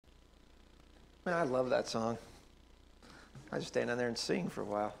Man, I love that song. I just stand down there and sing for a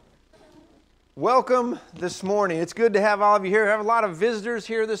while. Welcome this morning. It's good to have all of you here. We have a lot of visitors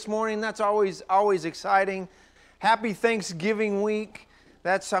here this morning. That's always exciting. Happy Thanksgiving week.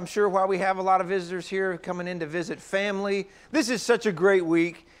 That's, I'm sure, why we have a lot of visitors here coming in to visit family. This is such a great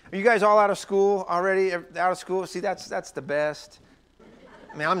week. Are you guys all out of school already? Out of school? See, that's the best.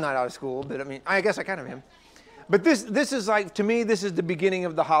 I mean, I'm not out of school, but I guess I kind of am. But this is like, to me, this is the beginning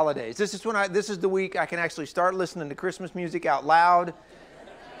of the holidays. This is the week I can actually start listening to Christmas music out loud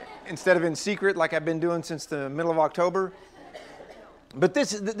instead of in secret like I've been doing since the middle of October. But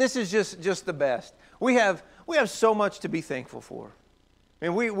this is just the best. We have so much to be thankful for. I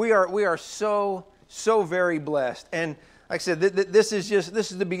mean, we are so very blessed. And like I said, this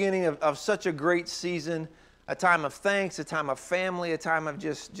is the beginning of such a great season, a time of thanks, a time of family, a time of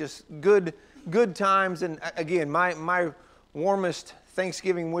just good times. And again, my warmest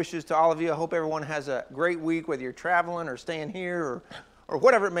Thanksgiving wishes to all of you. I hope everyone has a great week, whether you're traveling or staying here or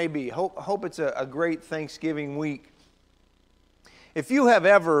whatever it may be. Hope it's a great Thanksgiving week. If you've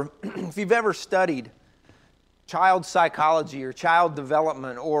ever studied child psychology or child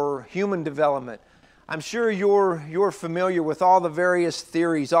development or human development, I'm sure you're familiar with all the various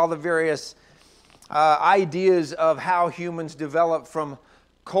theories, all the various ideas of how humans develop, from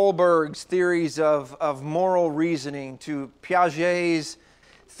Kohlberg's theories of moral reasoning to Piaget's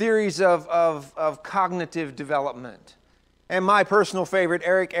theories of cognitive development, and my personal favorite,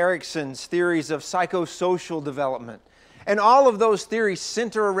 Erik Erikson's theories of psychosocial development. And all of those theories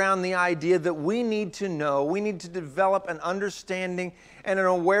center around the idea that we need to develop an understanding and an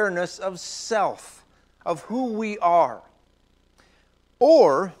awareness of self, of who we are.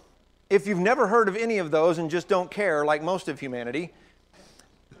 Or, if you've never heard of any of those and just don't care, like most of humanity,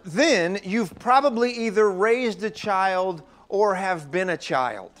 then you've probably either raised a child or have been a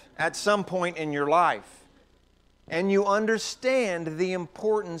child at some point in your life. And you understand the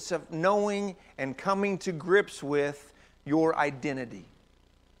importance of knowing and coming to grips with your identity.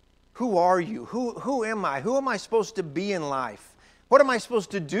 Who are you? Who am I? Who am I supposed to be in life? What am I supposed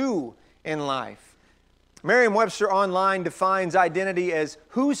to do in life? Merriam-Webster Online defines identity as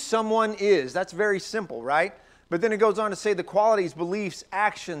who someone is. That's very simple, right? But then it goes on to say the qualities, beliefs,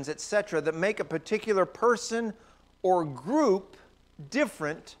 actions, etc. that make a particular person or group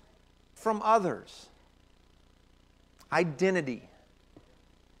different from others. Identity.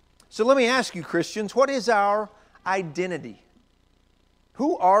 So let me ask you, Christians, what is our identity?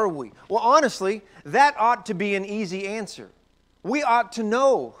 Who are we? Well, honestly, that ought to be an easy answer. We ought to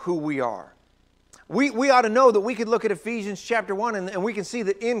know who we are. We ought to know that we could look at Ephesians chapter 1 and we can see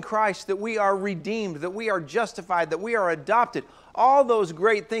that in Christ that we are redeemed, that we are justified, that we are adopted. All those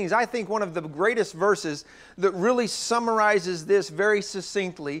great things. I think one of the greatest verses that really summarizes this very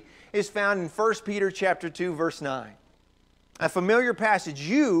succinctly is found in 1 Peter chapter 2, verse 9. A familiar passage.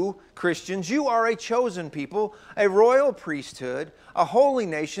 You, Christians, you are a chosen people, a royal priesthood, a holy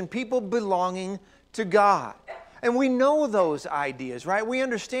nation, people belonging to God. And we know those ideas, right? We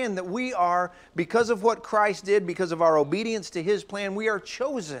understand that we are, because of what Christ did, because of our obedience to His plan, we are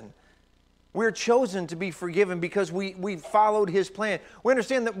chosen. We're chosen to be forgiven because we followed His plan. We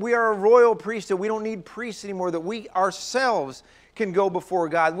understand that we are a royal priesthood. We don't need priests anymore, that we ourselves can go before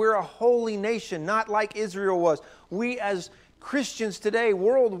God. We're a holy nation, not like Israel was. We as Christians today,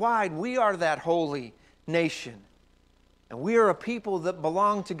 worldwide, we are that holy nation. And we are a people that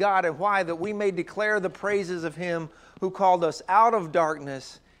belong to God. And why? That we may declare the praises of Him who called us out of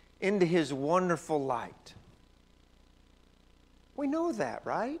darkness into His wonderful light. We know that,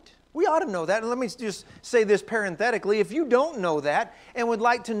 right? We ought to know that. And let me just say this parenthetically. If you don't know that and would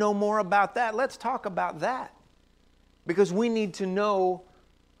like to know more about that, let's talk about that. Because we need to know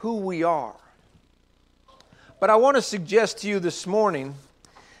who we are. But I want to suggest to you this morning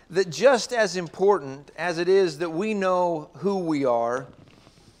that just as important as it is that we know who we are,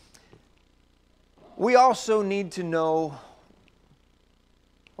 we also need to know,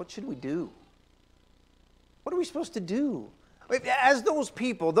 what should we do? What are we supposed to do? As those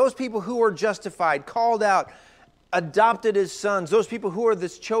people who are justified, called out, adopted as sons, those people who are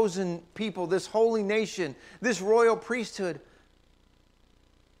this chosen people, this holy nation, this royal priesthood,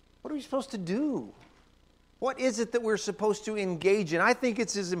 what are we supposed to do? What is it that we're supposed to engage in? I think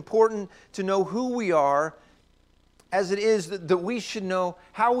it's as important to know who we are as it is that we should know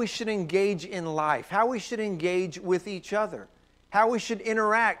how we should engage in life, how we should engage with each other, how we should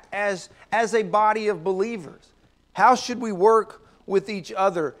interact as a body of believers. How should we work with each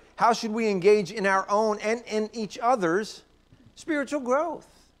other? How should we engage in our own and in each other's spiritual growth?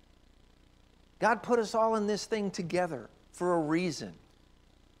 God put us all in this thing together for a reason.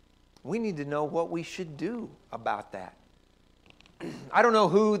 we need to know what we should do about that. I don't know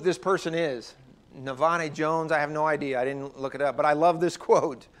who this person is. Navani Jones, I have no idea. I didn't look it up, but I love this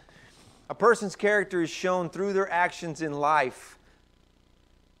quote. A person's character is shown through their actions in life,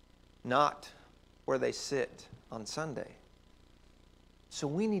 not where they sit on Sunday. So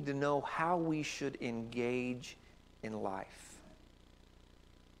we need to know how we should engage in life.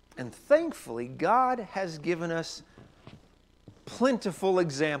 And thankfully, God has given us plentiful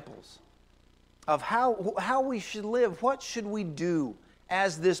examples of how we should live. What should we do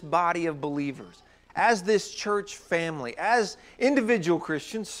as this body of believers, as this church family, as individual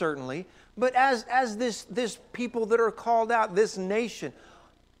Christians, certainly, but as this people that are called out, this nation.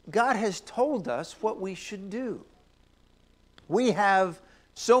 God has told us what we should do. We have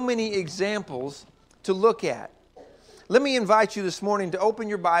so many examples to look at. Let me invite you this morning to open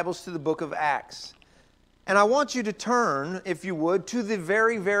your Bibles to the book of Acts. And I want you to turn, if you would, to the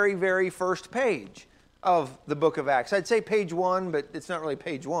very, very, very first page of the book of Acts. I'd say page 1, but it's not really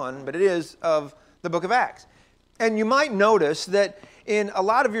page 1, but it is of the book of Acts. And you might notice that in a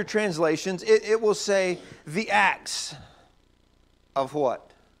lot of your translations, it will say the Acts of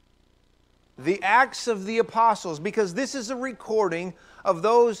what? The Acts of the Apostles, because this is a recording of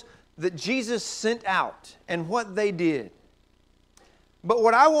those that Jesus sent out and what they did. But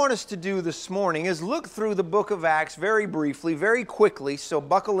what I want us to do this morning is look through the book of Acts very briefly, very quickly, so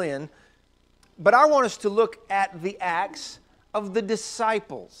buckle in. But I want us to look at the Acts of the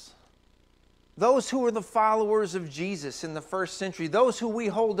disciples. Those who were the followers of Jesus in the first century, those who we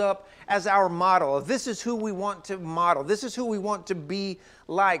hold up as our model. This is who we want to model. This is who we want to be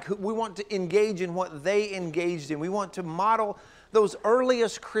like. We want to engage in what they engaged in. We want to model those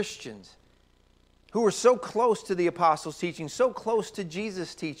earliest Christians who were so close to the apostles' teaching, so close to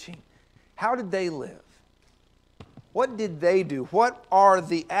Jesus' teaching. How did they live? What did they do? What are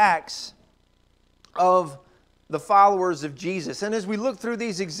the acts of the followers of Jesus? And as we look through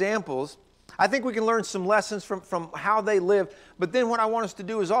these examples, I think we can learn some lessons from how they lived. But then what I want us to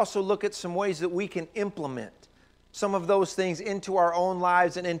do is also look at some ways that we can implement some of those things into our own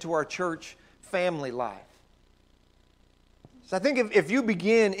lives and into our church family life. So I think if you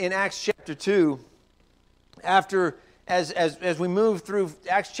begin in Acts chapter 2, as we move through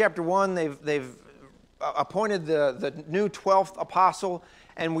Acts chapter 1, they've appointed the new 12th apostle,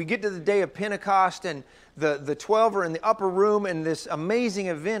 and we get to the day of Pentecost, and the 12 are in the upper room, and this amazing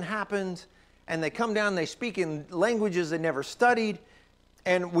event happens, and they come down, they speak in languages they never studied,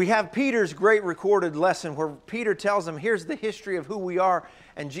 and we have Peter's great recorded lesson where Peter tells them, here's the history of who we are,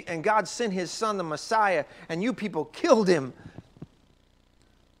 and God sent His Son, the Messiah, and you people killed Him.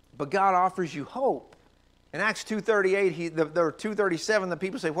 But God offers you hope. In Acts 2:38, or 2:37, the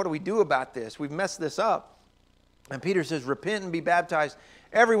people say, what do we do about this? We've messed this up. And Peter says, repent and be baptized,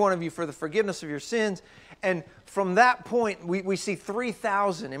 every one of you, for the forgiveness of your sins. And from that point, we see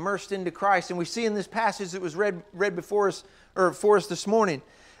 3,000 immersed into Christ. And we see in this passage that was read before us, or for us this morning,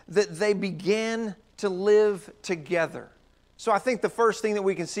 that they began to live together. So I think the first thing that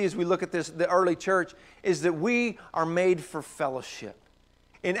we can see as we look at this, the early church, is that we are made for fellowship.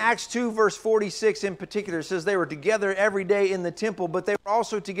 In Acts 2, verse 46 in particular, it says they were together every day in the temple, but they were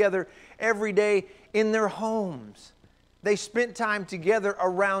also together every day in their homes. They spent time together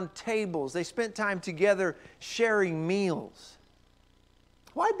around tables. They spent time together sharing meals.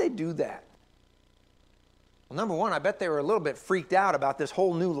 Why'd they do that? Well, number one, I bet they were a little bit freaked out about this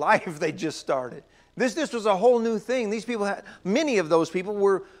whole new life they just started. This was a whole new thing. These people many of those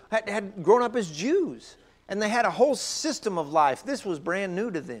people had grown up as Jews. And they had a whole system of life. This was brand new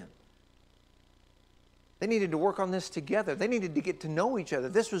to them. They needed to work on this together. They needed to get to know each other.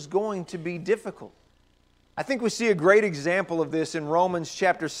 This was going to be difficult. I think we see a great example of this in Romans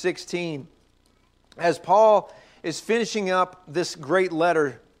chapter 16. As Paul is finishing up this great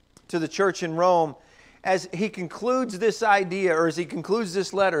letter to the church in Rome, as he concludes this idea, or as he concludes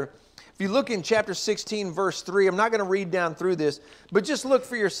this letter, if you look in chapter 16, verse 3, I'm not going to read down through this, but just look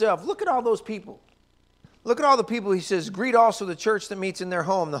for yourself. Look at all those people. Look at all the people. He says, greet also the church that meets in their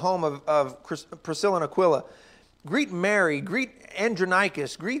home, the home of Priscilla and Aquila. Greet Mary, greet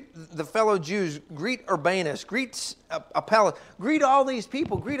Andronicus, greet the fellow Jews, greet Urbanus, greet Apelles, greet all these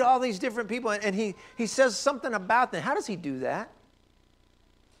people, greet all these different people. And he says something about them. How does he do that?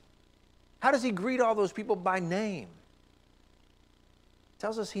 How does he greet all those people by name? It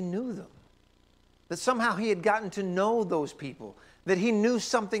tells us he knew them. That somehow he had gotten to know those people. That he knew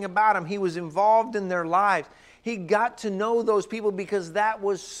something about them. He was involved in their lives. He got to know those people because that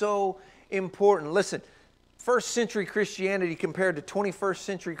was so important. Listen, first century Christianity compared to 21st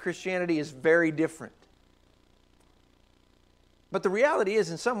century Christianity is very different. But the reality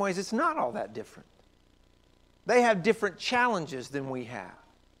is, in some ways, it's not all that different. They have different challenges than we have.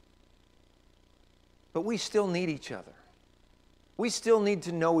 But we still need each other. We still need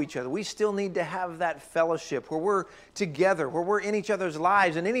to know each other. We still need to have that fellowship where we're together, where we're in each other's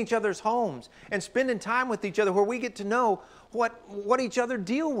lives and in each other's homes and spending time with each other where we get to know what each other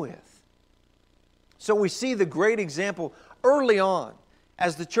deal with. So we see the great example early on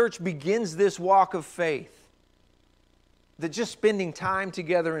as the church begins this walk of faith, that just spending time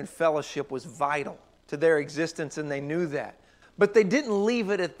together in fellowship was vital to their existence, and they knew that. But they didn't leave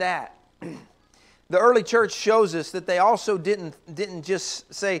it at that. The early church shows us that they also didn't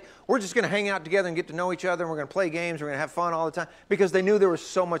just say, we're just going to hang out together and get to know each other, and we're going to play games, we're going to have fun all the time, because they knew there was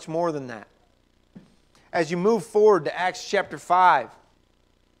so much more than that. As you move forward to Acts chapter 5,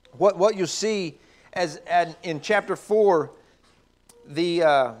 what you'll see in chapter 4,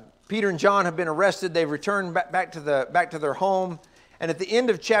 Peter and John have been arrested. They've returned back to their home. And at the end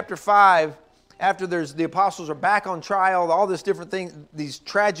of chapter 5, after the apostles are back on trial, all this different thing, these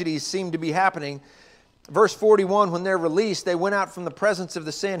tragedies seem to be happening. Verse 41, when they're released, they went out from the presence of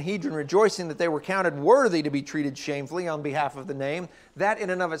the Sanhedrin, rejoicing that they were counted worthy to be treated shamefully on behalf of the name. That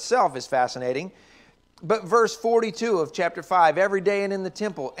in and of itself is fascinating. But verse 42 of chapter 5, every day and in the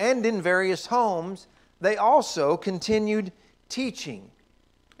temple and in various homes, they also continued teaching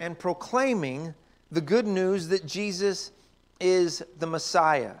and proclaiming the good news that Jesus is the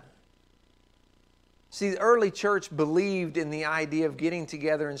Messiah. See, the early church believed in the idea of getting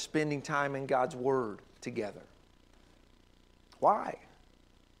together and spending time in God's Word together. Why?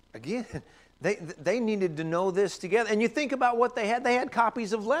 Again, they needed to know this together. And you think about what they had. They had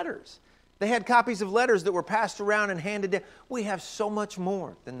copies of letters. They had copies of letters that were passed around and handed down. We have so much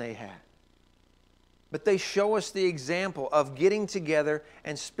more than they had. But they show us the example of getting together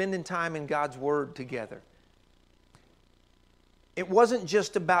and spending time in God's Word together. It wasn't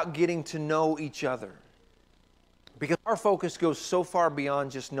just about getting to know each other, because our focus goes so far beyond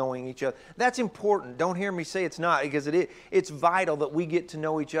just knowing each other. That's important. Don't hear me say it's not, because it's vital that we get to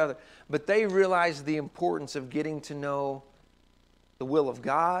know each other. But they realized the importance of getting to know the will of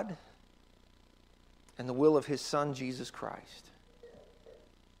God and the will of His Son, Jesus Christ.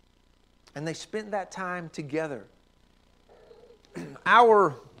 And they spent that time together.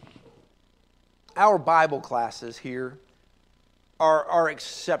 Our Bible classes here are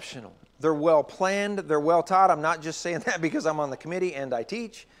exceptional. They're well planned. They're well taught. I'm not just saying that because I'm on the committee and I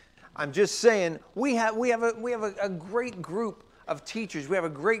teach. I'm just saying we have a great group of teachers. We have a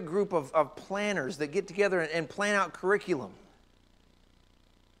great group of planners that get together and plan out curriculum.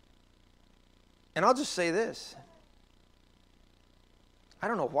 And I'll just say this. I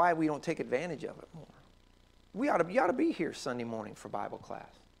don't know why we don't take advantage of it more. You ought to be here Sunday morning for Bible class.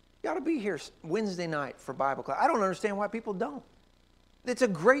 You ought to be here Wednesday night for Bible class. I don't understand why people don't. It's a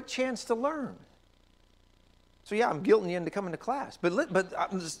great chance to learn. So yeah, I'm guilting you into coming to class. But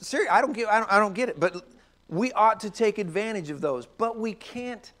I'm serious, I don't get it. But we ought to take advantage of those. But we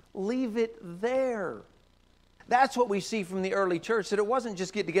can't leave it there. That's what we see from the early church, that it wasn't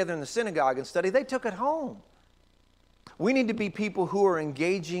just get together in the synagogue and study. They took it home. We need to be people who are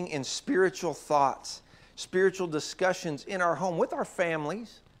engaging in spiritual thoughts, spiritual discussions in our home with our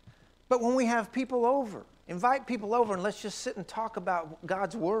families. But when we have people over, invite people over and let's just sit and talk about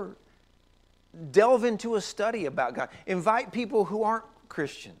God's Word. Delve into a study about God. Invite people who aren't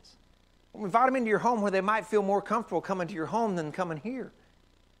Christians. Invite them into your home where they might feel more comfortable coming to your home than coming here.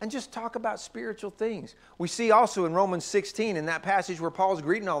 And just talk about spiritual things. We see also in Romans 16, in that passage where Paul's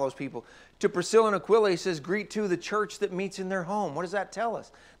greeting all those people, to Priscilla and Aquila, he says, greet to the church that meets in their home. What does that tell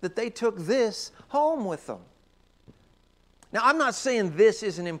us? That they took this home with them. Now, I'm not saying this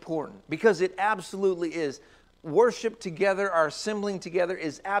isn't important, because it absolutely is. Worship together, our assembling together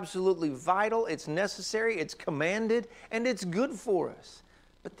is absolutely vital. It's necessary, it's commanded, and it's good for us.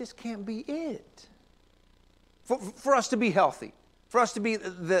 But this can't be it. For us to be healthy, for us to be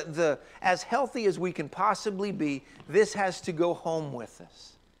as healthy as we can possibly be, this has to go home with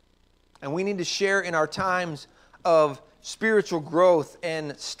us. And we need to share in our times of spiritual growth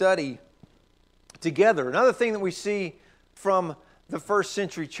and study together. Another thing that we see from the first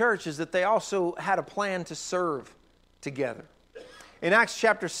century church is that they also had a plan to serve together. In Acts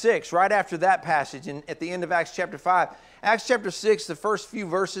chapter 6, right after that passage, and at the end of Acts chapter 5, Acts chapter 6, the first few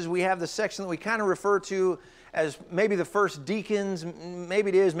verses, we have the section that we kind of refer to as maybe the first deacons. Maybe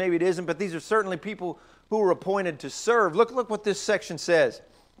it is, maybe it isn't, but these are certainly people who were appointed to serve. Look what this section says.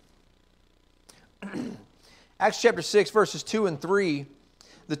 Acts chapter 6, verses 2 and 3.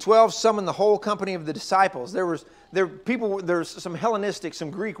 The 12 summoned the whole company of the disciples. There's some Hellenistic,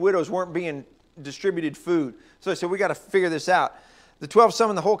 some Greek widows weren't being distributed food. So they said, we got to figure this out. The 12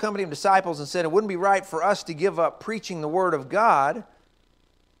 summoned the whole company of disciples and said, it wouldn't be right for us to give up preaching the word of God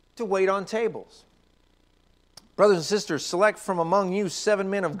to wait on tables. Brothers and sisters, select from among you 7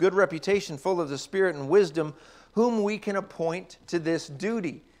 men of good reputation, full of the Spirit and wisdom, whom we can appoint to this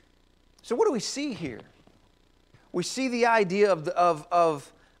duty. So what do we see here? We see the idea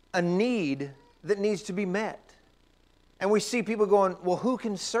of a need that needs to be met. And we see people going, well, who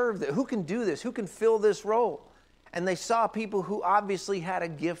can serve this? Who can do this? Who can fill this role? And they saw people who obviously had a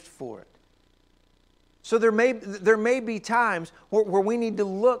gift for it. So there may be times where we need to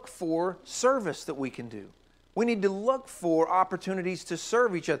look for service that we can do. We need to look for opportunities to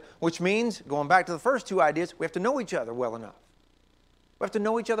serve each other, which means, going back to the first two ideas, we have to know each other well enough. We have to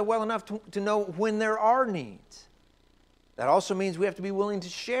know each other well enough to know when there are needs. That also means we have to be willing to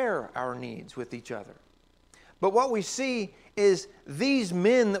share our needs with each other. But what we see is these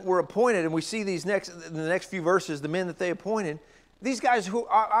men that were appointed, and we see these in the next few verses, the men that they appointed, these guys who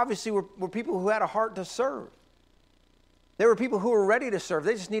obviously were people who had a heart to serve. They were people who were ready to serve.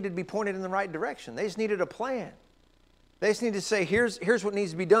 They just needed to be pointed in the right direction. They just needed a plan. They just needed to say, here's what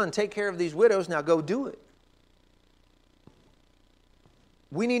needs to be done. Take care of these widows. Now go do it.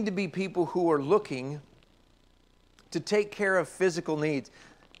 We need to be people who are looking to take care of physical needs.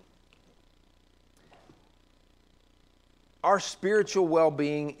 Our spiritual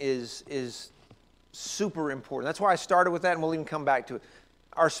well-being is super important. That's why I started with that, and we'll even come back to it.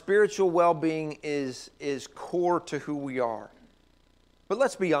 Our spiritual well-being is core to who we are. But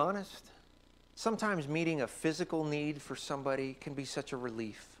let's be honest. Sometimes meeting a physical need for somebody can be such a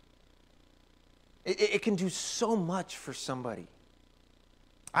relief. It can do so much for somebody.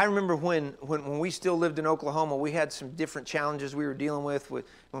 I remember when we still lived in Oklahoma, we had some different challenges we were dealing with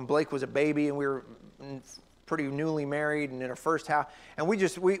when Blake was a baby and we were pretty newly married and in our first house. And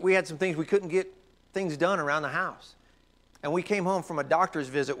we had some things, we couldn't get things done around the house. And we came home from a doctor's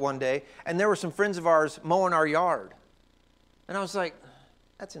visit one day, and there were some friends of ours mowing our yard. And I was like,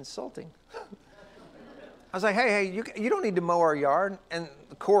 that's insulting. I was like, hey, you don't need to mow our yard. And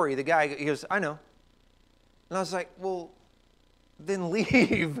Corey, the guy, he goes, I know. And I was like, well, then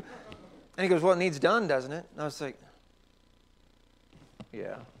leave. And he goes, well, it needs done, doesn't it? And I was like,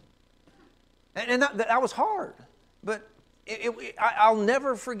 yeah. And that was hard. But I'll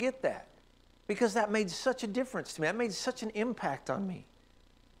never forget that. Because that made such a difference to me. That made such an impact on me.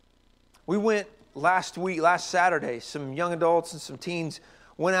 We went last Saturday, some young adults and some teens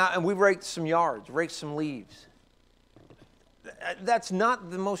went out and we raked some yards, raked some leaves. That's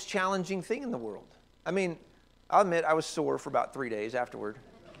not the most challenging thing in the world. I mean, I'll admit I was sore for about 3 days afterward.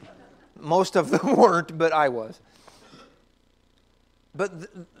 Most of them weren't, but I was. But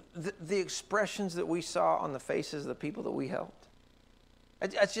the expressions that we saw on the faces of the people that we helped,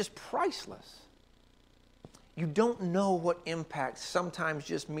 it's just priceless. You don't know what impact sometimes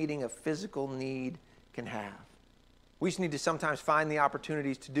just meeting a physical need can have. We just need to sometimes find the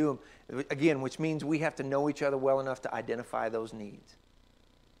opportunities to do them, again, which means we have to know each other well enough to identify those needs.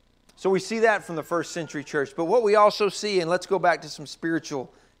 So we see that from the first century church. But what we also see, and let's go back to some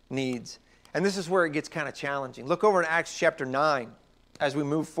spiritual needs, and this is where it gets kind of challenging. Look over in Acts chapter 9 as we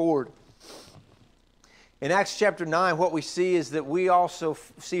move forward. In Acts chapter 9, what we see is that we also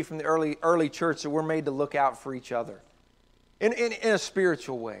see from the early church that we're made to look out for each other in a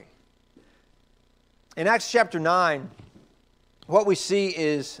spiritual way. In Acts chapter 9, what we see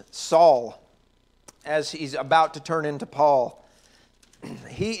is Saul, as he's about to turn into Paul.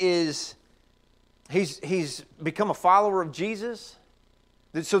 He's become a follower of Jesus.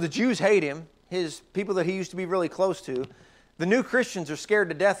 So the Jews hate him, his people that he used to be really close to. The new Christians are scared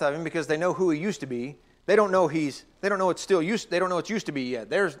to death of him because they know who he used to be. They don't know it's used to be yet.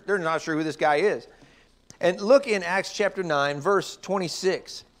 They're not sure who this guy is. And look in Acts chapter 9, verse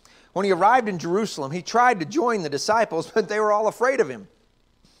 26. When he arrived in Jerusalem, he tried to join the disciples, but they were all afraid of him,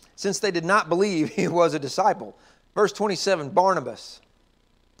 since they did not believe he was a disciple. Verse 27, Barnabas,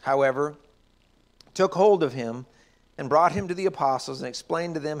 however, took hold of him and brought him to the apostles and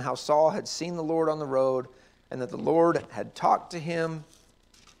explained to them how Saul had seen the Lord on the road and that the Lord had talked to him,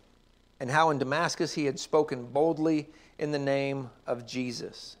 and how in Damascus he had spoken boldly in the name of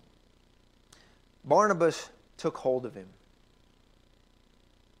Jesus. Barnabas took hold of him.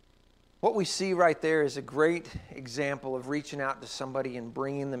 What we see right there is a great example of reaching out to somebody and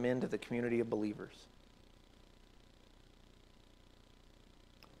bringing them into the community of believers.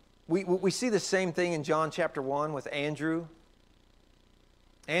 We see the same thing in John chapter 1 with Andrew.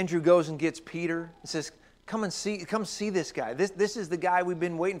 Andrew goes and gets Peter and says, come see this guy. This is the guy we've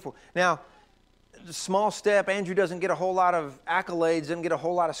been waiting for. Now, small step, Andrew doesn't get a whole lot of accolades, doesn't get a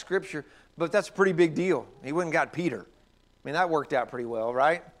whole lot of scripture, but that's a pretty big deal. He went and got Peter. I mean, that worked out pretty well,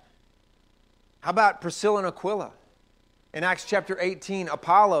 right? How about Priscilla and Aquila? In Acts chapter 18,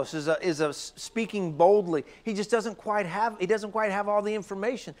 Apollos is speaking boldly. He just doesn't quite have all the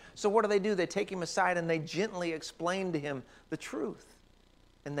information. So what do? They take him aside and they gently explain to him the truth.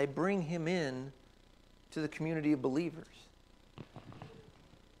 And they bring him in to the community of believers.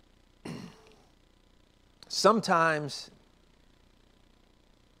 Sometimes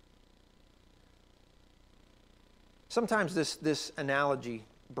this analogy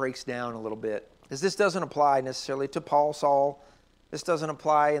breaks down a little bit, because this doesn't apply necessarily to Paul, Saul. This doesn't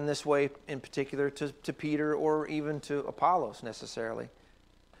apply in this way in particular to Peter or even to Apollos necessarily.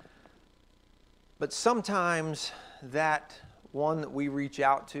 But sometimes that one that we reach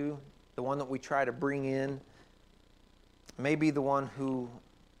out to, the one that we try to bring in, may be the one who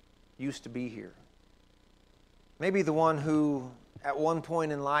used to be here. Maybe the one who at one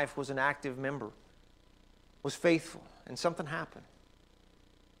point in life was an active member, was faithful, and something happened.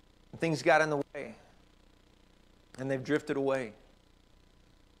 And things got in the way, and they've drifted away.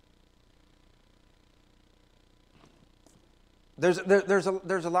 There's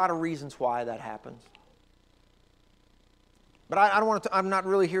a lot of reasons why that happens. But I'm not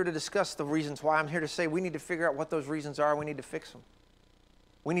really here to discuss the reasons why. I'm here to say we need to figure out what those reasons are. We need to fix them.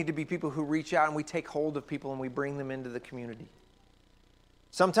 We need to be people who reach out and we take hold of people and we bring them into the community.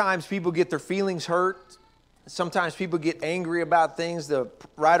 Sometimes people get their feelings hurt. Sometimes people get angry about things. The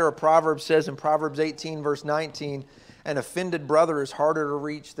writer of Proverbs says in Proverbs 18, verse 19, an offended brother is harder to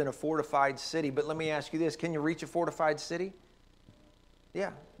reach than a fortified city. But let me ask you this, can you reach a fortified city?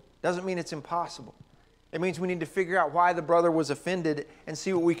 Yeah. Doesn't mean it's impossible. It means we need to figure out why the brother was offended and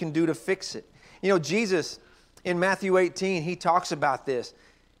see what we can do to fix it. You know, Jesus, in Matthew 18, he talks about this.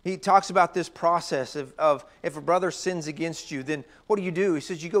 He talks about this process of if a brother sins against you, then what do? He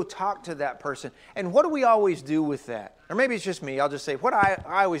says you go talk to that person. And what do we always do with that? Or maybe it's just me. I'll just say what I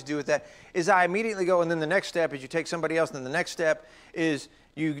always do with that is I immediately go, and then the next step is you take somebody else, and then the next step is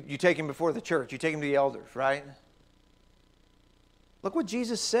you take him before the church. You take him to the elders, right? Look what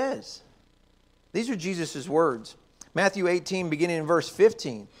Jesus says. These are Jesus' words. Matthew 18, beginning in verse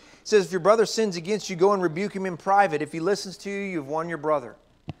 15. It says, if your brother sins against you, go and rebuke him in private. If he listens to you, you've won your brother.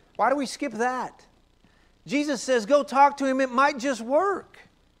 Why do we skip that? Jesus says, go talk to him. It might just work.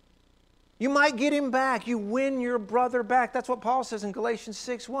 You might get him back. You win your brother back. That's what Paul says in Galatians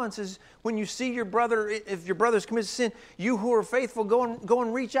 6:1. It says, when you see your brother, if your brother's committed sin, you who are faithful, go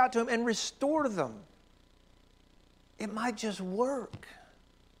and reach out to him and restore them. It might just work.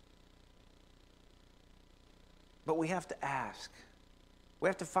 But we have to ask. We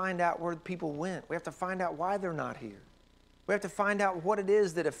have to find out where people went. We have to find out why they're not here. We have to find out what it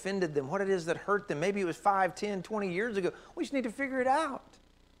is that offended them, what it is that hurt them. Maybe it was 5, 10, 20 years ago. We just need to figure it out.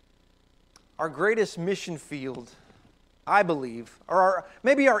 Our greatest mission field, I believe, or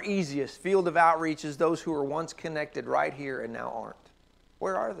maybe our easiest field of outreach is those who were once connected right here and now aren't.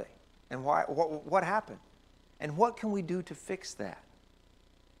 Where are they? And why? What happened? And what can we do to fix that?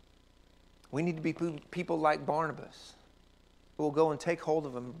 We need to be people like Barnabas who will go and take hold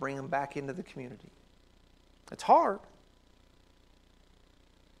of them and bring them back into the community. It's hard,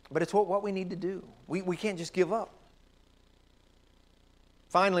 but it's what we need to do. We can't just give up.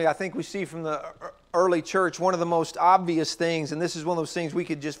 Finally, I think we see from the early church one of the most obvious things, and this is one of those things we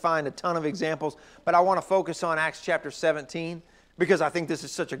could just find a ton of examples, but I want to focus on Acts chapter 17 because I think this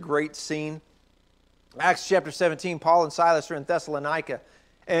is such a great scene. Acts chapter 17, Paul and Silas are in Thessalonica,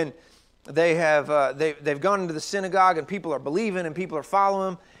 and they've gone into the synagogue, and people are believing, and people are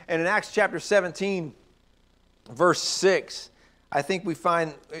following them. And in Acts chapter 17, verse 6, I think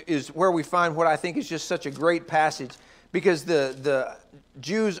is where we find what I think is just such a great passage, because the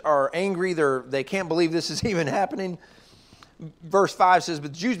Jews are angry. They can't believe this is even happening. Verse 5 says,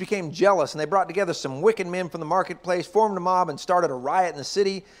 but the Jews became jealous, and they brought together some wicked men from the marketplace, formed a mob, and started a riot in the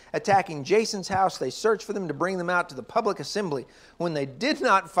city, attacking Jason's house. They searched for them to bring them out to the public assembly. When they did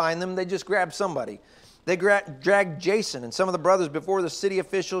not find them, they just grabbed somebody. They dragged Jason and some of the brothers before the city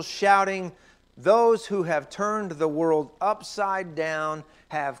officials, shouting, those who have turned the world upside down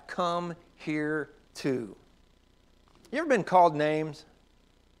have come here too. You ever been called names?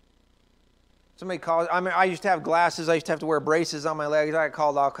 Somebody called, I used to have glasses. I used to have to wear braces on my legs. I got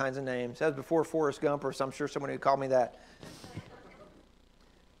called all kinds of names. That was before Forrest Gump, or so I'm sure somebody would call me that.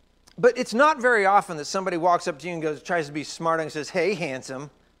 But it's not very often that somebody walks up to you and tries to be smart and says, hey,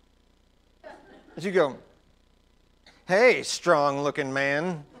 handsome. As you go, hey, strong-looking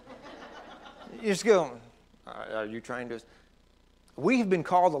man. You just go, are you trying to? We've been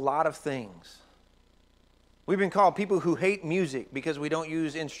called a lot of things. We've been called people who hate music because we don't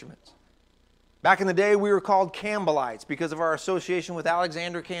use instruments. Back in the day, we were called Campbellites because of our association with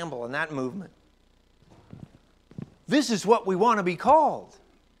Alexander Campbell and that movement. This is what we want to be called.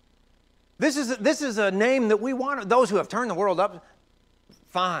 This is a name that we want. Those who have turned the world up,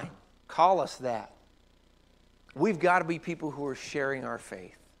 fine, call us that. We've got to be people who are sharing our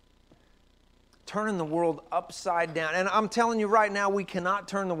faith. Turning the world upside down. And I'm telling you right now, we cannot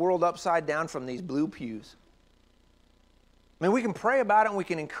turn the world upside down from these blue pews. I mean, we can pray about it and we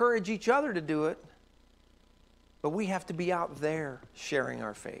can encourage each other to do it, but we have to be out there sharing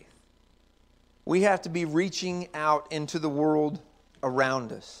our faith. We have to be reaching out into the world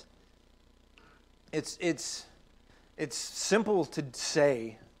around us. It's simple to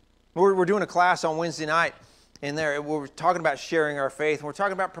say. We're doing a class on Wednesday night in there. We're talking about sharing our faith, and we're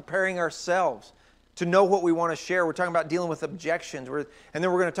talking about preparing ourselves to know what we want to share. We're talking about dealing with objections, and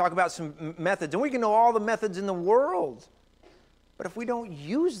then we're going to talk about some methods. And we can know all the methods in the world, but if we don't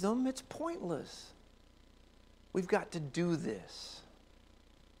use them, it's pointless. We've got to do this.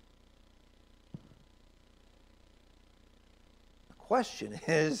 The question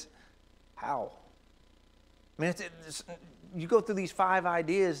is, how? I mean, you go through these 5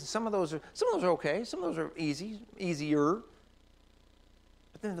 ideas, and some of those are okay, some of those are easier.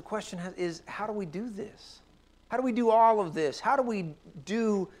 But then the question is, how do we do this? How do we do all of this? How do we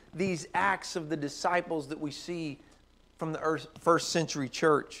do these acts of the disciples that we see from the first century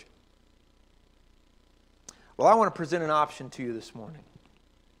church? Well, I want to present an option to you this morning.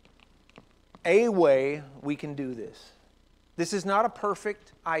 A way we can do this. This is not a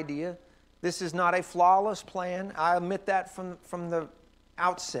perfect idea. This is not a flawless plan. I admit that from the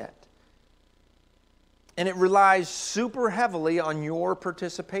outset. And it relies super heavily on your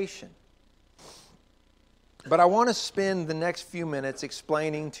participation. But I want to spend the next few minutes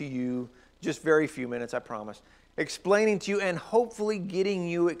explaining to you, just very few minutes, I promise, explaining to you and hopefully getting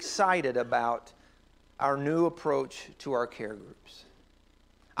you excited about our new approach to our care groups.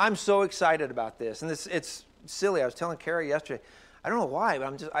 I'm so excited about this. And it's silly. I was telling Carrie yesterday, I don't know why, but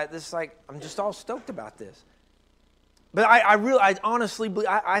I'm just all stoked about this. But I honestly believe,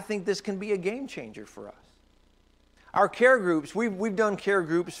 I think this can be a game changer for us. Our care groups, we've done care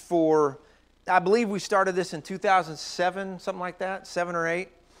groups for, I believe we started this in 2007, something like that, 7 or 8.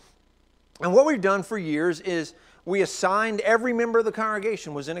 And what we've done for years is we assigned every member of the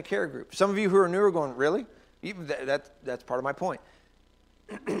congregation was in a care group. Some of you who are new are going, really? That's part of my point.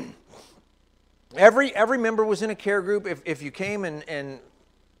 Every member was in a care group. If you came and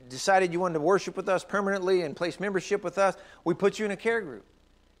decided you wanted to worship with us permanently and place membership with us, we put you in a care group.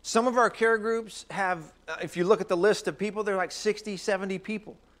 Some of our care groups have, if you look at the list of people, they're like 60, 70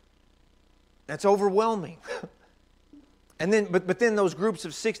 people. That's overwhelming. And then, but then those groups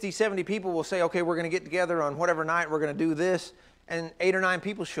of 60, 70 people will say, okay, we're going to get together on whatever night, we're going to do this, and 8 or 9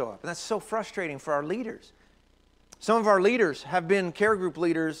 people show up. And that's so frustrating for our leaders. Some of our leaders have been care group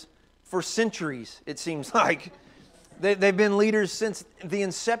leaders for centuries, it seems like. They've been leaders since the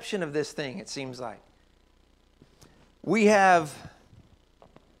inception of this thing, it seems like. We have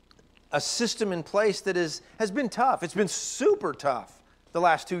a system in place that has been tough. It's been super tough the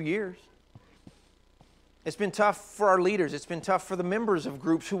last 2 years. It's been tough for our leaders. It's been tough for the members of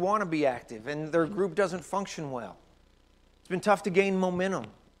groups who want to be active and their group doesn't function well. It's been tough to gain momentum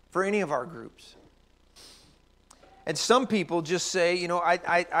for any of our groups. And some people just say, you know,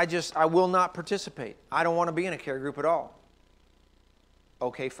 I will not participate. I don't want to be in a care group at all.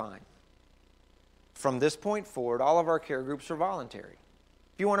 Okay, fine. From this point forward, all of our care groups are voluntary.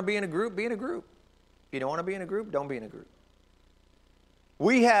 If you want to be in a group, be in a group. If you don't want to be in a group, don't be in a group.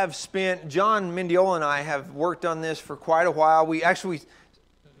 We have spent, John Mendiola and I have worked on this for quite a while.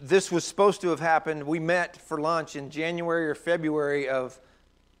 This was supposed to have happened. We met for lunch in January or February of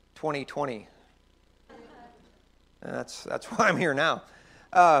 2020. And that's why I'm here now.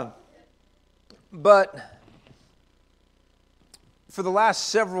 But for the last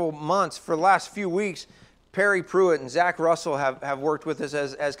several months, for the last few weeks, Perry Pruitt and Zach Russell have worked with us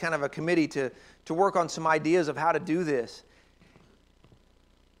as kind of a committee to work on some ideas of how to do this.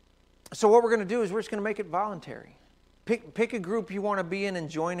 So what we're going to do is we're just going to make it voluntary. Pick a group you want to be in and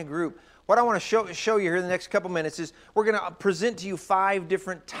join a group. What I want to show you here in the next couple minutes is we're going to present to you 5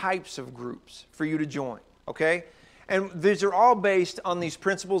 different types of groups for you to join, okay? And these are all based on these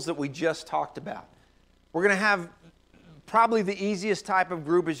principles that we just talked about. We're going to have probably the easiest type of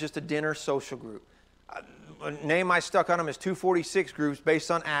group is just a dinner social group. A name I stuck on them is 246 groups based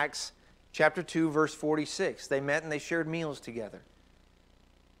on Acts chapter 2, verse 46. They met and they shared meals together.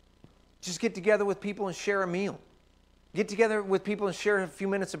 Just get together with people and share a meal. Get together with people and share a few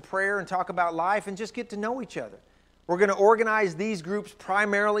minutes of prayer and talk about life and just get to know each other. We're going to organize these groups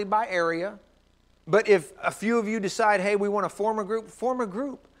primarily by area. But if a few of you decide, hey, we want to form a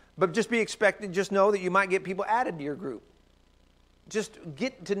group. But just be expected, just know that you might get people added to your group. Just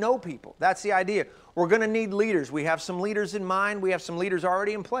get to know people. That's the idea. We're going to need leaders. We have some leaders in mind. We have some leaders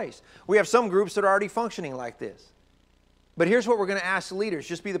already in place. We have some groups that are already functioning like this. But here's what we're going to ask the leaders.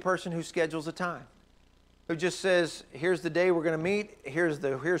 Just be the person who schedules the time. Who just says, here's the day we're going to meet. Here's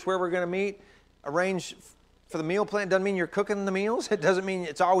where we're going to meet. Arrange for the meal plan. Doesn't mean you're cooking the meals. It doesn't mean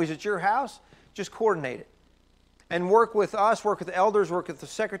it's always at your house. Just coordinate it. And work with us, work with the elders, work with the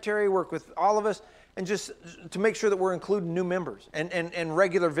secretary, work with all of us, and just to make sure that we're including new members and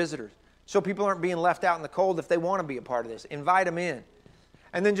regular visitors. So people aren't being left out in the cold if they want to be a part of this. Invite them in.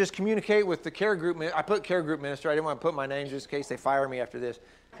 And then just communicate with the care group. I put care group minister. I didn't want to put my name just in case they fire me after this.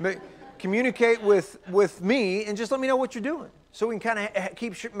 But communicate with me and just let me know what you're doing. So we can kind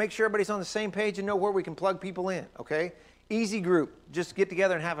of make sure everybody's on the same page and know where we can plug people in, okay? Easy group. Just get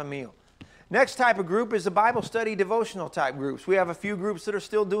together and have a meal. Next type of group is the Bible study devotional type groups. We have a few groups that are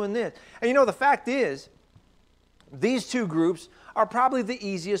still doing this. And you know, the fact is, these two groups are probably the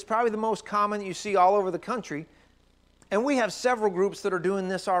easiest, probably the most common that you see all over the country. And we have several groups that are doing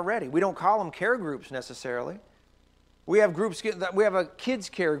this already. We don't call them care groups necessarily. We have groups, we have a kids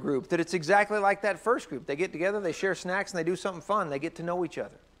care group that it's exactly like that first group. They get together, they share snacks, and they do something fun. They get to know each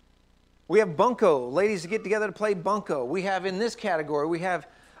other. We have bunco, ladies that get together to play bunco. We have in this category, we have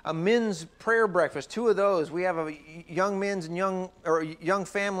a men's prayer breakfast, 2 of those. We have a young men's and young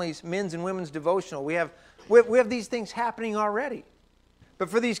families, men's and women's devotional. We have these things happening already. But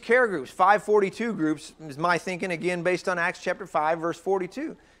for these care groups, 542 groups is my thinking, again, based on Acts chapter 5, verse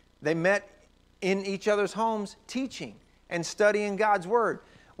 42. They met in each other's homes teaching and studying God's Word.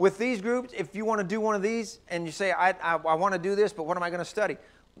 With these groups, if you want to do one of these and you say, I want to do this, but what am I going to study?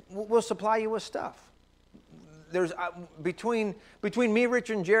 We'll supply you with stuff. There's between me,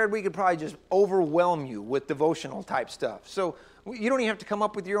 Richard, and Jared, we could probably just overwhelm you with devotional type stuff. So you don't even have to come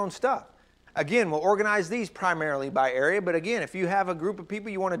up with your own stuff. Again, we'll organize these primarily by area, but again, if you have a group of people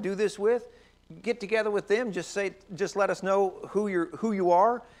you want to do this with, get together with them. Just let us know who you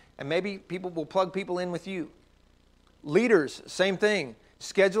are, and maybe people will plug people in with you. Leaders, same thing.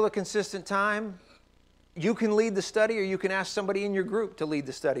 Schedule a consistent time. You can lead the study, or you can ask somebody in your group to lead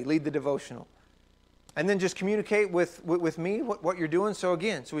the study, lead the devotional. And then just communicate with me what you're doing. So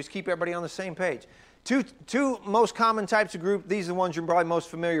again, we keep everybody on the same page. Two most common types of group. These are the ones you're probably most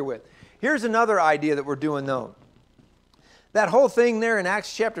familiar with. Here's another idea that we're doing though. That whole thing there in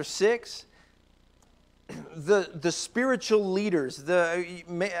Acts chapter 6, the spiritual leaders,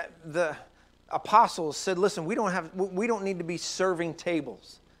 the apostles said, listen, we don't need to be serving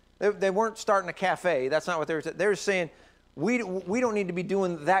tables. They weren't starting a cafe. That's not what they were saying. They were saying, we don't need to be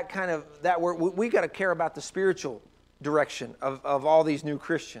doing that work. We got to care about the spiritual direction of all these new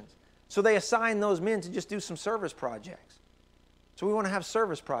Christians. So they assigned those men to just do some service projects. So we want to have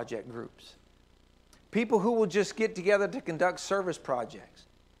service project groups. People who will just get together to conduct service projects.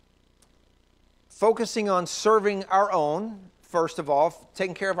 Focusing on serving our own, first of all,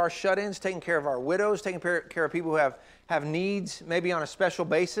 taking care of our shut-ins, taking care of our widows, taking care of people who have needs, maybe on a special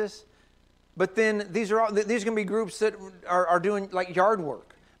basis. But then these are going to be groups that are doing like yard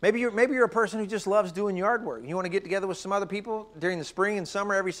work. Maybe you're a person who just loves doing yard work. You want to get together with some other people during the spring and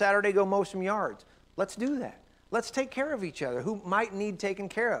summer every Saturday, go mow some yards. Let's do that. Let's take care of each other who might need taken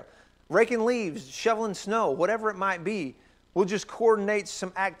care of. Raking leaves, shoveling snow, whatever it might be. We'll just coordinate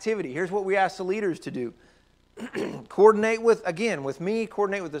some activity. Here's what we ask the leaders to do. Coordinate with me,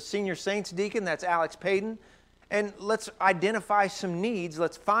 coordinate with the senior saints deacon, that's Alex Payton, and let's identify some needs,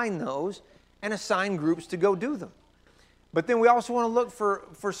 let's find those, and assign groups to go do them. But then we also want to look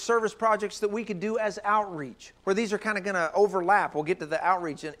for service projects that we could do as outreach, where these are kind of going to overlap. We'll get to the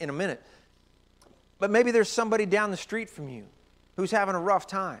outreach in a minute. But maybe there's somebody down the street from you who's having a rough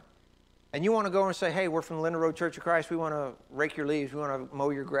time. And you want to go and say, hey, we're from the Linden Road Church of Christ. We want to rake your leaves. We want to mow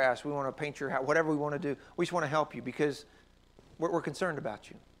your grass. We want to paint your house. Whatever we want to do. We just want to help you because we're concerned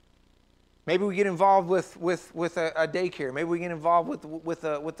about you. Maybe we get involved with a daycare. Maybe we get involved with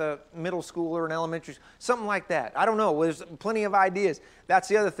a middle school or an elementary school. Something like that. I don't know. There's plenty of ideas. That's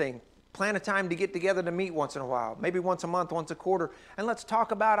the other thing. Plan a time to get together to meet once in a while. Maybe once a month, once a quarter. And let's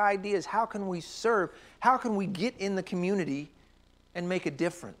talk about ideas. How can we serve? How can we get in the community and make a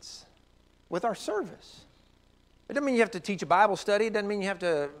difference with our service? It doesn't mean you have to teach a Bible study. It doesn't mean you have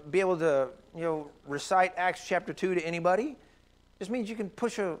to be able to, recite Acts chapter 2 to anybody. It just means you can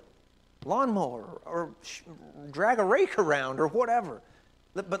push a lawnmower or drag a rake around or whatever.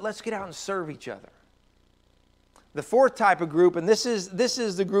 But let's get out and serve each other. The fourth type of group, and this is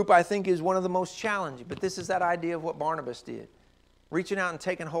the group I think is one of the most challenging, but this is that idea of what Barnabas did. Reaching out and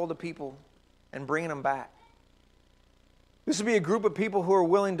taking hold of people and bringing them back. This would be a group of people who are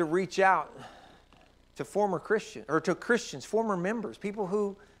willing to reach out to former Christians, or to Christians, former members, people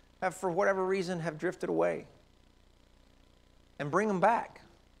who have, for whatever reason, have drifted away, and bring them back.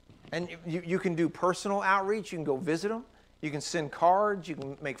 And you can do personal outreach. You can go visit them. You can send cards. You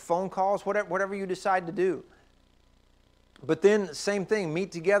can make phone calls, whatever you decide to do. But then, same thing,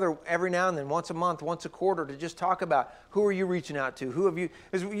 meet together every now and then, once a month, once a quarter, to just talk about who are you reaching out to? Who have you,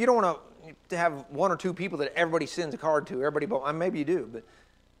 because you don't want to have one or two people that everybody sends a card to. Maybe you do,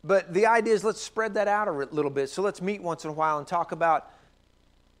 but the idea is let's spread that out a little bit. So let's meet once in a while and talk about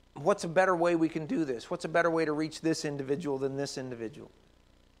what's a better way we can do this? What's a better way to reach this individual than this individual?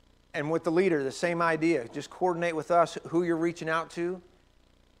 And with the leader, the same idea. Just coordinate with us who you're reaching out to.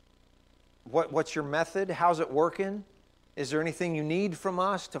 What's your method? How's it working? Is there anything you need from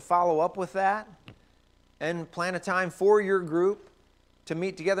us to follow up with that? And plan a time for your group to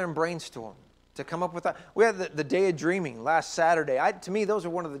meet together and brainstorm, to come up with that. We had the Day of Dreaming last Saturday. To me, those are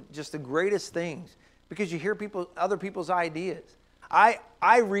one of just the greatest things, because you hear other people's ideas.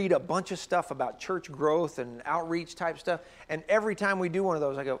 I read a bunch of stuff about church growth and outreach type stuff, and every time we do one of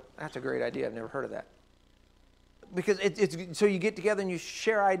those, I go, that's a great idea. I've never heard of that. Because so you get together and you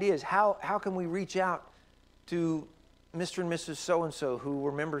share ideas. How can we reach out to Mr. and Mrs. So-and-so who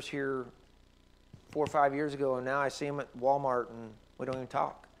were members here 4 or 5 years ago, and now I see them at Walmart and we don't even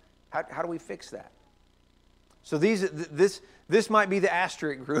talk? How do we fix that? So this might be the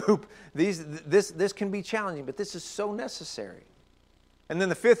asterisk group. This can be challenging, but this is so necessary. And then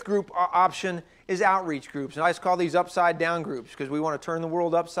the fifth group option is outreach groups. And I just call these upside down groups because we want to turn the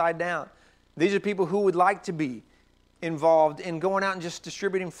world upside down. These are people who would like to be involved in going out and just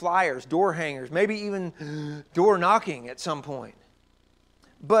distributing flyers, door hangers, maybe even door knocking at some point.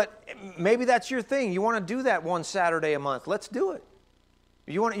 But maybe that's your thing. You want to do that one Saturday a month. Let's do it.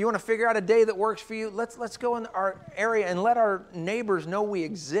 You want to figure out a day that works for you? Let's go in our area and let our neighbors know we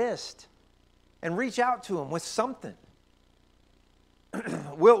exist and reach out to them with something.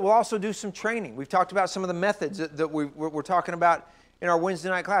 We'll also do some training. We've talked about some of the methods that we're talking about in our Wednesday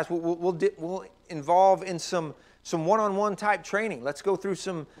night class. We'll involve in some one-on-one type training. Let's go through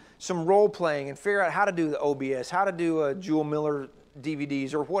some role playing and figure out how to do the OBS, how to do Jewel Miller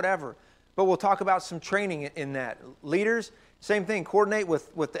DVDs or whatever. But we'll talk about some training in that. Leaders, same thing. Coordinate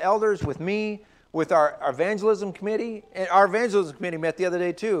with the elders, with me, with our evangelism committee. And our evangelism committee met the other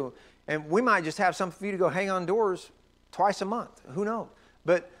day too. And we might just have something for you to go hang on doors twice a month. Who knows?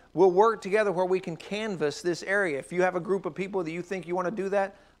 But we'll work together where we can canvas this area. If you have a group of people that you think you want to do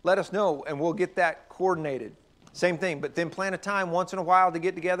that, let us know and we'll get that coordinated. Same thing, but then plan a time once in a while to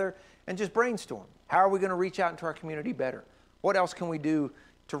get together and just brainstorm. How are we going to reach out into our community better? What else can we do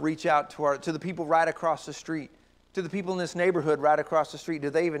to reach out to the people right across the street, to the people in this neighborhood right across the street? Do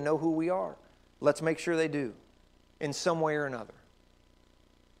they even know who we are? Let's make sure they do in some way or another.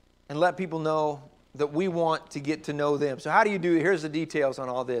 And let people know that we want to get to know them. So how do you do it? Here's the details on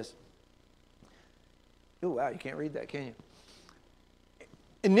all this. Oh, wow, you can't read that, can you?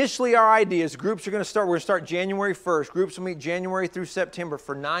 Initially, our idea is groups are going to start. We're going to start January 1st. Groups will meet January through September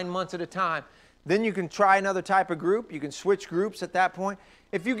for 9 months at a time. Then you can try another type of group. You can switch groups at that point.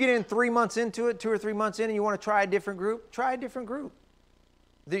 If you get in 3 months into it, 2 or 3 months in, and you want to try a different group, try a different group.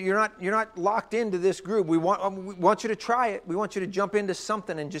 You're not locked into this group. We want you to try it. We want you to jump into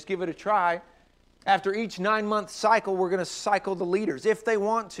something and just give it a try. After each 9-month cycle, we're going to cycle the leaders if they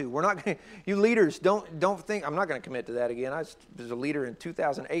want to. We're not going to, you leaders, don't think, I'm not going to commit to that again. I was a leader in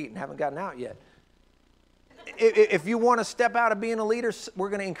 2008 and haven't gotten out yet. If you want to step out of being a leader, we're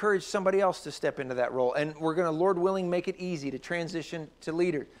going to encourage somebody else to step into that role. And we're going to, Lord willing, make it easy to transition to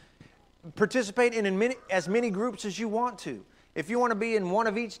leader. Participate in as many groups as you want to. If you want to be in one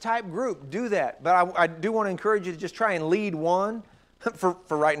of each type group, do that. But I do want to encourage you to just try and lead one for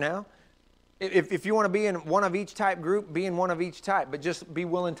right now. If you want to be in one of each type group, be in one of each type, but just be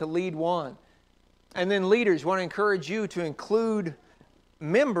willing to lead one. And then leaders want to encourage you to include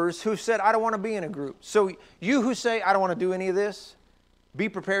members who said, I don't want to be in a group. So you who say, I don't want to do any of this, be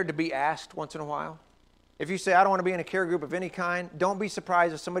prepared to be asked once in a while. If you say, I don't want to be in a care group of any kind, don't be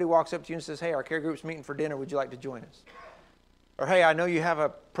surprised if somebody walks up to you and says, hey, our care group's meeting for dinner. Would you like to join us? Or, hey, I know you have a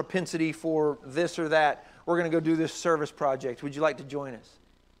propensity for this or that. We're going to go do this service project. Would you like to join us?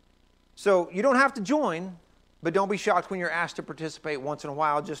 So you don't have to join, but don't be shocked when you're asked to participate once in a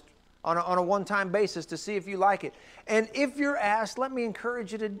while, just on a one-time basis to see if you like it. And if you're asked, let me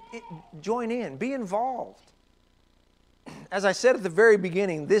encourage you to join in, be involved. As I said at the very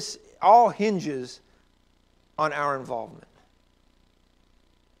beginning, this all hinges on our involvement.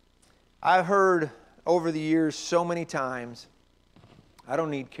 I've heard over the years so many times, I don't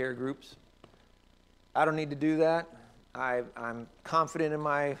need care groups. I don't need to do that. I'm confident in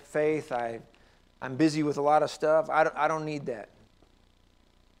my faith. I'm busy with a lot of stuff. I don't need that.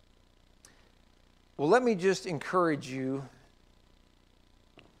 Well, let me just encourage you.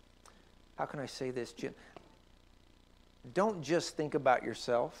 How can I say this, Jim? Don't just think about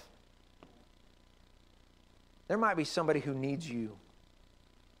yourself. There might be somebody who needs you.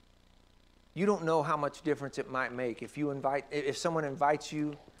 You don't know how much difference it might make if someone invites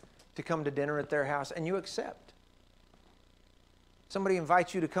you to come to dinner at their house and you accept. Somebody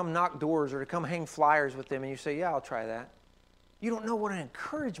invites you to come knock doors or to come hang flyers with them and you say, yeah, I'll try that. You don't know what an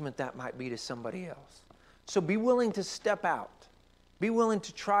encouragement that might be to somebody else. So be willing to step out. Be willing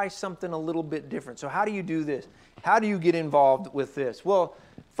to try something a little bit different. So how do you do this? How do you get involved with this? Well,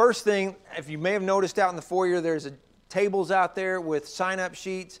 first thing, if you may have noticed out in the foyer, there's tables out there with sign-up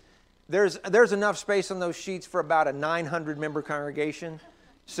sheets. There's enough space on those sheets for about a 900-member congregation.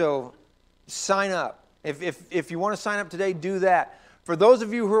 So sign up. If you want to sign up today, do that. For those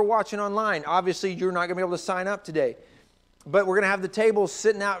of you who are watching online, obviously you're not going to be able to sign up today. But we're going to have the tables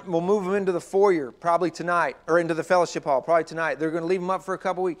sitting out. We'll move them into the foyer probably tonight, or into the fellowship hall probably tonight. They're going to leave them up for a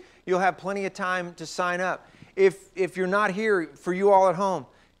couple weeks. You'll have plenty of time to sign up. If you're not here, for you all at home,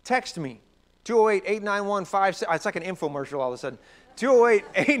 text me, 208-891-57. It's like an infomercial all of a sudden.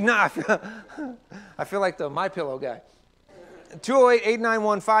 208-89. I feel like the MyPillow guy.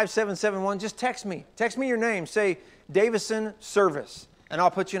 208-891-5771. Just text me. Text me your name. Say Davison Service, and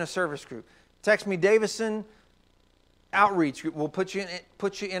I'll put you in a service group. Text me Davison Outreach Group. We'll put you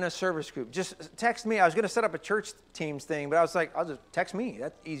in a service group. Just text me. I was going to set up a church teams thing, but I was like, I'll just text me.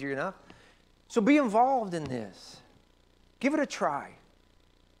 That's easier enough. So be involved in this. Give it a try.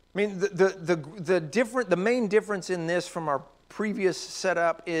 I mean, the main difference in this from our previous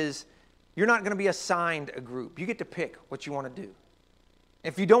setup is you're not going to be assigned a group. You get to pick what you want to do.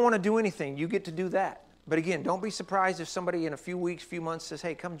 If you don't want to do anything, you get to do that. But again, don't be surprised if somebody in a few weeks, few months says,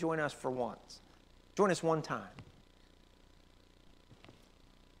 hey, come join us for once. Join us one time.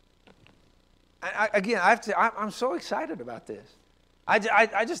 I'm so excited about this.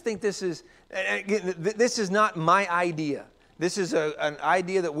 I just think this is not my idea. This is an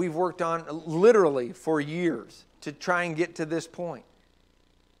idea that we've worked on literally for years to try and get to this point.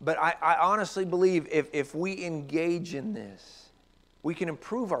 But I honestly believe if we engage in this, we can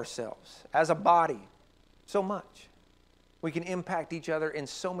improve ourselves as a body so much. We can impact each other in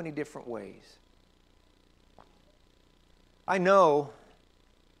so many different ways. I know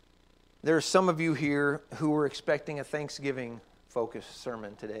there are some of you here who were expecting a Thanksgiving-focused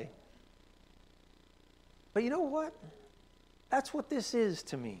sermon today. But you know what? That's what this is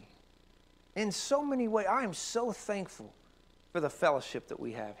to me. In so many ways, I am so thankful for the fellowship that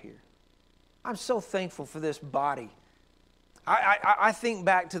we have here. I'm so thankful for this body. I think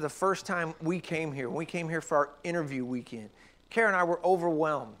back to the first time we came here, when we came here for our interview weekend. Karen and I were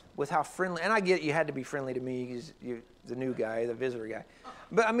overwhelmed with how friendly, and I get you had to be friendly to me because you're the new guy, the visitor guy.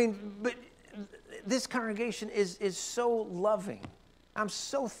 But this congregation is so loving. I'm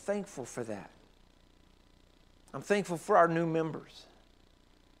so thankful for that. I'm thankful for our new members.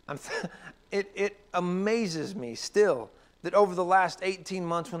 It amazes me still that over the last 18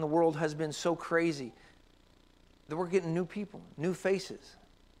 months when the world has been so crazy, that we're getting new people, new faces.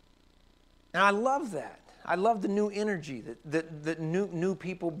 And I love that. I love the new energy that new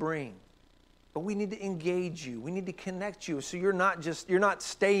people bring. But we need to engage you. We need to connect you so you're not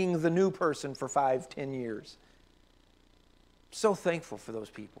staying the new person for 5-10 years. So thankful for those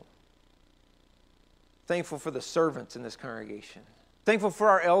people. Thankful for the servants in this congregation. Thankful for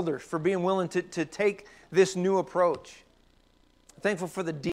our elders for being willing to take this new approach. Thankful for the